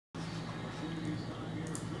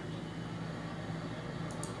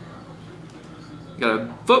Got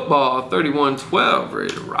a football 31-12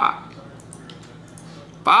 ready to rock.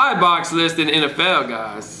 5-box list in NFL,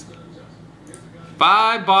 guys.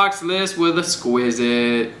 5-box list with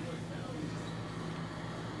Exquisite.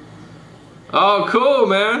 Oh, cool,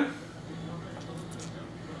 man.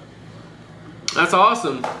 That's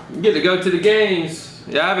awesome. You get to go to the games.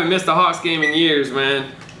 Yeah, I haven't missed a Hawks game in years,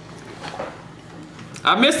 man.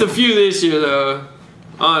 I missed a few this year, though.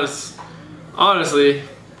 Honestly,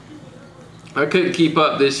 I couldn't keep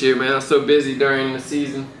up this year, man. I was so busy during the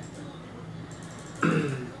season.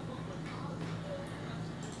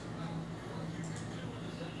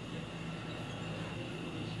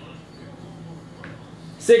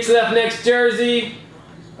 6 left next jersey.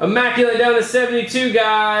 Immaculate down to 72,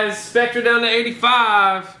 guys. Spectra down to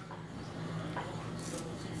 85.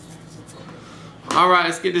 All right,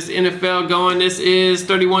 let's get this NFL going. This is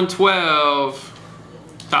 31-12.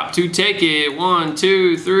 Top 2 take it. 1,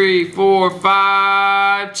 2, 3, 4,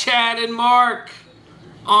 5. Chad and Mark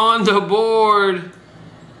on the board.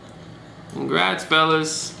 Congrats,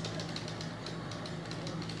 fellas.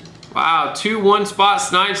 Wow, 2 one-spot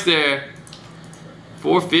snipes there.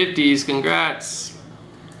 450s, congrats.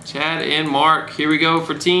 Chad and Mark. Here we go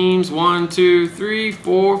for teams. 1, 2, 3,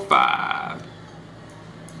 4, 5.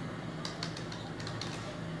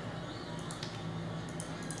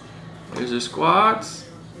 Here's your squads.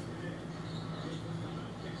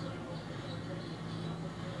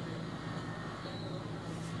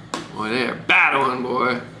 Boy, they're battling,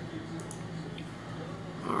 boy.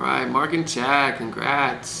 Alright, Mark and Chad,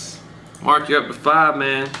 congrats. Mark, you're up to 5,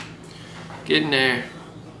 man. Getting there.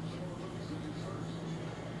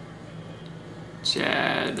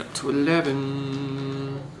 Chad up to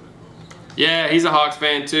 11. Yeah, he's a Hawks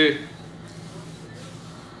fan too.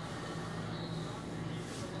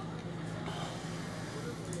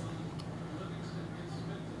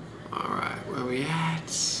 Alright, where we at?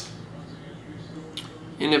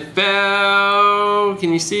 NFL.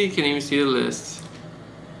 Can you see? Can't even see the list.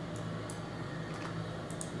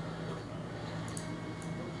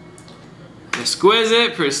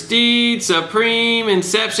 Exquisite, Prestige, Supreme,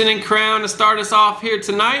 Inception, and Crown to start us off here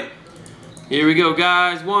tonight. Here we go,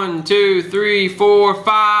 guys. 1, 2, 3, 4,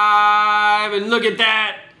 5. And look at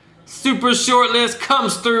that. Super short list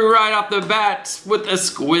comes through right off the bat with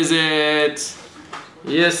Exquisite.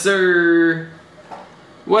 Yes, sir.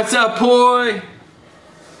 What's up, boy?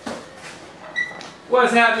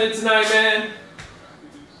 What's happening tonight, man?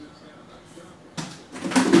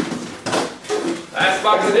 Last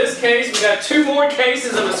box of this case. We got 2 more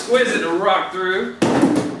cases of Exquisite to rock through.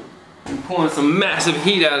 I'm pulling some massive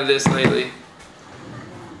heat out of this lately.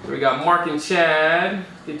 We got Mark and Chad.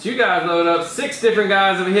 Get you guys loaded up. 6 different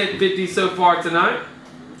guys have hit 50 so far tonight.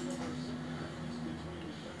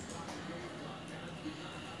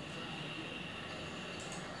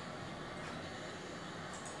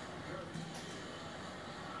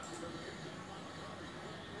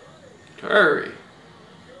 Hurry.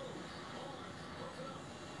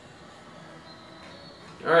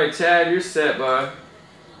 Alright, Chad, you're set, bud.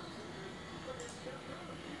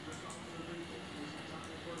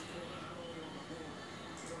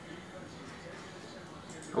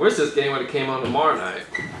 I wish this game would have came on tomorrow night.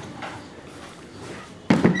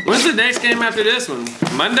 When's the next game after this one?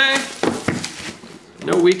 Monday?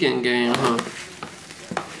 No weekend game, huh?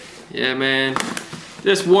 Yeah, man.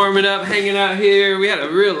 Just warming up, hanging out here. We had a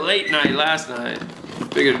real late night last night.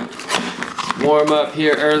 Figured warm up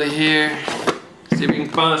here early here. See if we can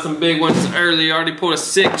find some big ones early. Already pulled a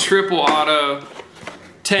sick triple auto.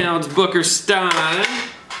 Towns, Booker, Stein.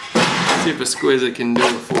 See if Exquisite can do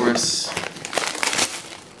it for us.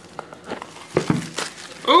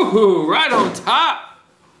 Ooh, right on top.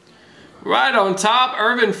 Right on top,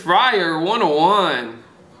 Irvin Fryer, 101.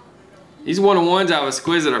 These 101s out of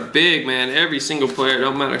Exquisite are big, man. Every single player,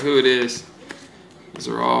 don't matter who it is. These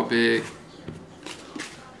are all big.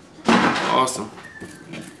 Awesome.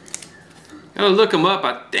 Gotta look him up.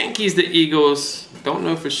 I think he's the Eagles. Don't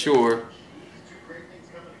know for sure.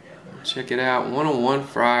 Check it out. 101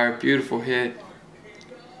 Fryer. Beautiful hit.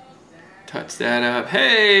 Touch that up.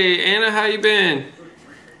 Hey, Anna, how you been?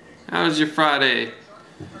 How was your Friday?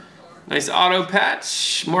 Nice auto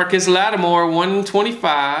patch. Marcus Lattimore,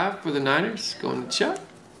 125 for the Niners. Going to Chuck.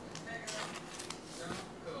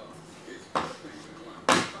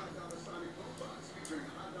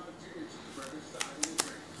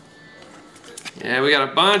 Yeah, we got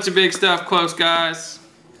a bunch of big stuff close, guys.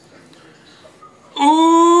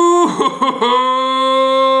 Ooh!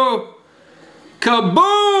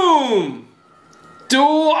 Kaboom!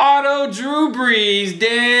 Dual auto Drew Brees,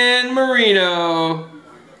 Dan Marino.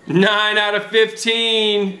 9 out of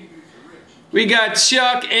 15. We got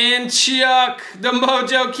Chuck and Chuck. The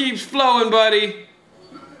mojo keeps flowing, buddy.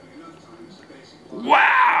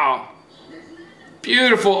 Wow.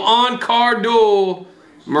 Beautiful on-card duel.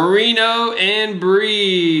 Marino and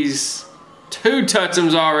Breeze. 2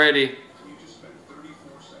 touch-ems already.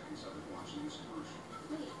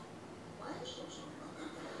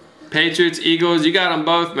 Patriots, Eagles, you got them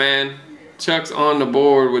both, man. Chuck's on the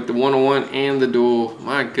board with the 101 and the duel.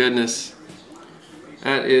 My goodness.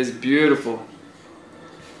 That is beautiful.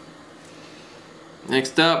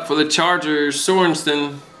 Next up for the Chargers,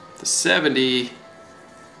 Sorensen, the 70.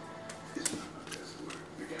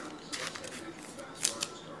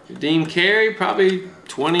 Dean Carey, probably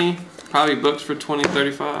 20, probably books for 20,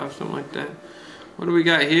 35, something like that. What do we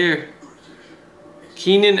got here?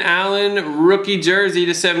 Keenan Allen, rookie jersey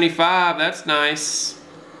to 75. That's nice.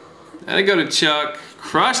 That'll go to Chuck.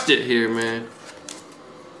 Crushed it here, man.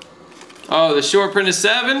 Oh, the short print is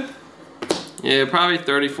 7? Yeah, probably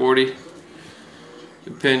 30, 40.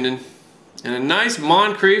 Depending. And a nice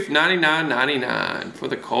Moncrief 99.99 for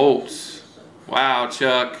the Colts. Wow,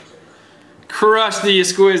 Chuck. Crushed the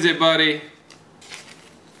exquisite, buddy.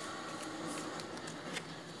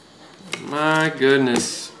 My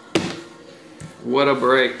goodness. What a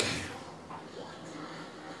break.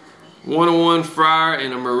 101 Fryer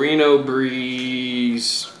and a Marino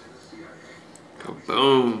Breeze.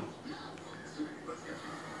 Boom.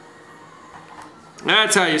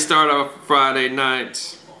 That's how you start off Friday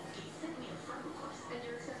night.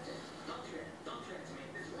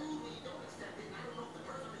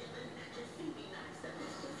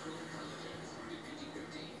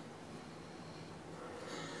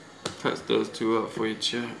 Touch those 2 up for you,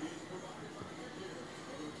 Chuck.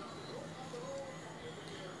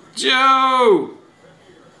 Joe!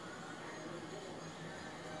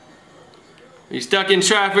 Are you stuck in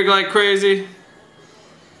traffic like crazy?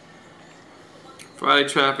 Friday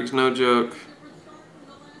traffic's no joke.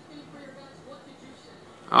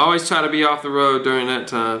 I always try to be off the road during that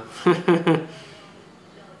time.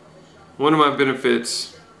 One of my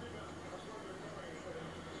benefits.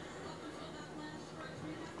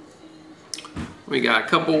 We got a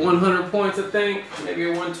couple 100 points, I think. Maybe a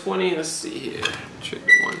 120. Let's see here. Trick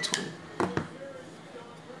the 120.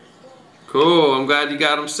 Cool. I'm glad you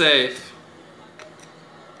got them safe.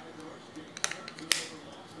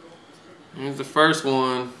 Here's the first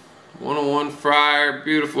one. 101 Fryer.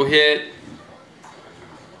 Beautiful hit.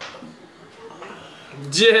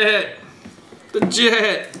 Jet. The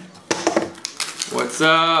Jet. What's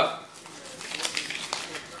up?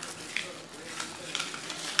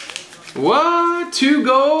 What? 2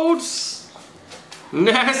 golds?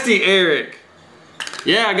 Nasty Eric.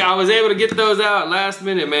 Yeah, I was able to get those out last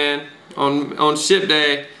minute, man. On ship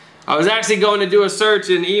day. I was actually going to do a search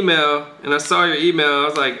in email, and I saw your email. I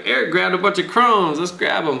was like, Eric grabbed a bunch of chromes. Let's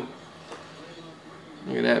grab them.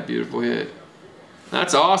 Look at that beautiful hit.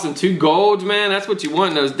 That's awesome. 2 golds, man. That's what you want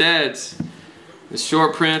in those deads. The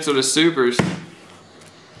short prints or the supers.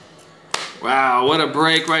 Wow, what a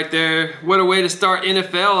break right there. What a way to start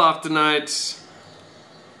NFL off tonight.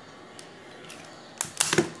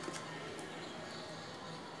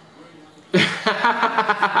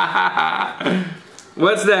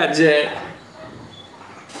 What's that, Jet?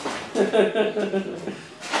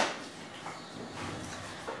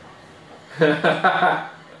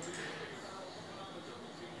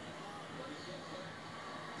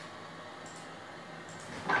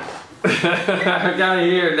 I gotta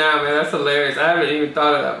hear it now, man. That's hilarious. I haven't even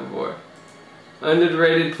thought of that before.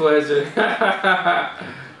 Underrated pleasure.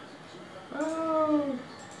 Oh.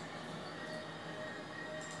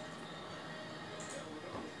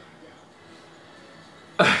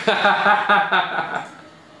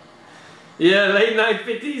 Yeah, late night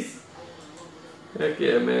 50s. Heck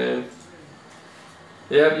yeah, man.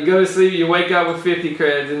 Yep, you go to sleep, you wake up with 50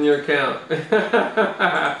 creds in your account.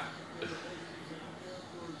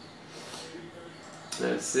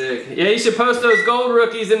 That's sick. Yeah, you should post those gold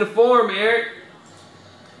rookies in the forum, Eric.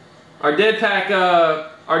 Our dead pack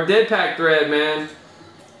thread, man.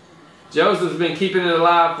 Joseph's been keeping it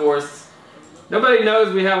alive for us. Nobody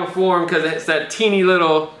knows we have a forum because it's that teeny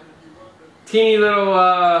little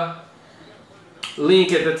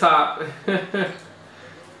link at the top.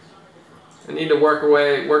 I need to work a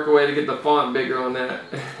way to get the font bigger on that.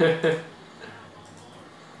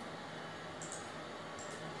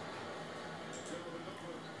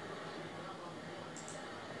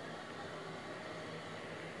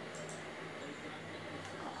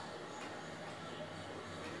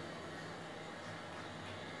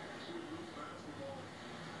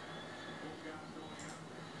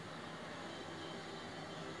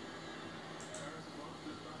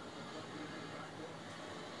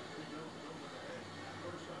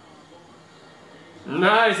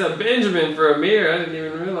 nice. A Benjamin for Amir. I didn't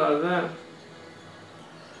even realize that.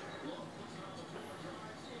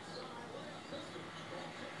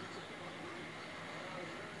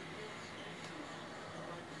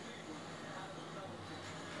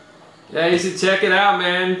 Yeah, you should check it out,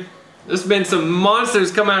 man. There's been some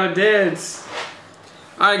monsters come out of Deads.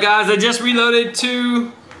 Alright guys, I just reloaded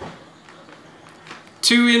two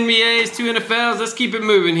NBAs, 2 NFLs. Let's keep it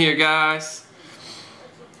moving here, guys.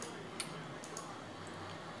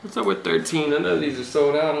 What's up with 13? I know these are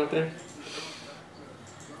sold out, aren't they?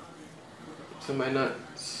 Somebody not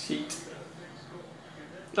sheet.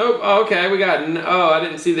 Oh, okay, we got, oh, I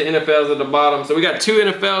didn't see the NFLs at the bottom. So we got 2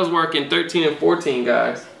 NFLs working, 13 and 14,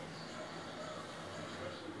 guys.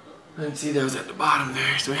 I didn't see those at the bottom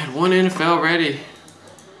there. So we had 1 NFL ready.